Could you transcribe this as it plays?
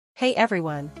Hey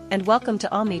everyone, and welcome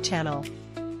to Omni Channel.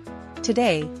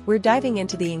 Today, we're diving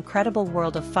into the incredible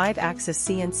world of 5-axis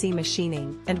CNC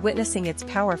machining and witnessing its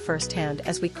power firsthand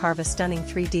as we carve a stunning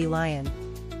 3D lion.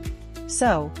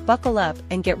 So, buckle up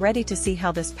and get ready to see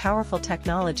how this powerful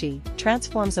technology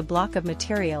transforms a block of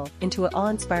material into an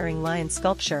awe-inspiring lion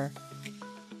sculpture.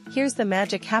 Here's the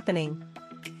magic happening.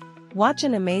 Watch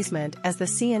in amazement as the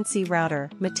CNC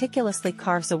router meticulously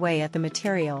carves away at the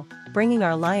material, bringing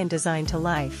our lion design to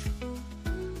life.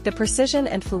 The precision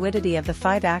and fluidity of the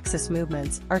 5-axis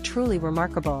movements are truly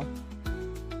remarkable.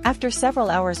 After several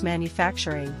hours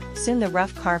manufacturing, soon the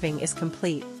rough carving is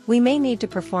complete. We may need to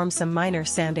perform some minor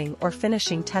sanding or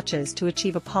finishing touches to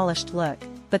achieve a polished look,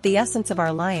 but the essence of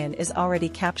our lion is already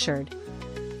captured.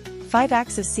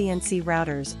 5-axis CNC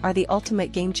routers are the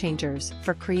ultimate game changers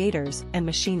for creators and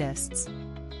machinists.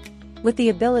 With the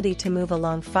ability to move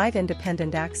along 5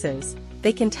 independent axes,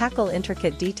 they can tackle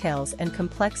intricate details and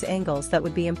complex angles that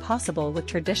would be impossible with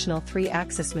traditional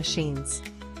 3-axis machines.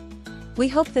 We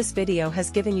hope this video has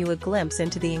given you a glimpse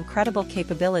into the incredible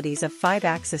capabilities of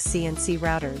 5-axis CNC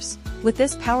routers. With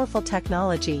this powerful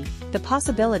technology, the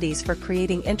possibilities for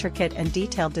creating intricate and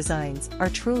detailed designs are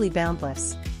truly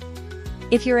boundless.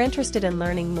 If you're interested in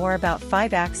learning more about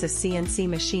 5-axis CNC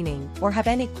machining or have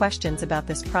any questions about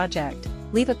this project,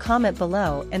 leave a comment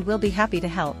below and we'll be happy to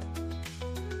help.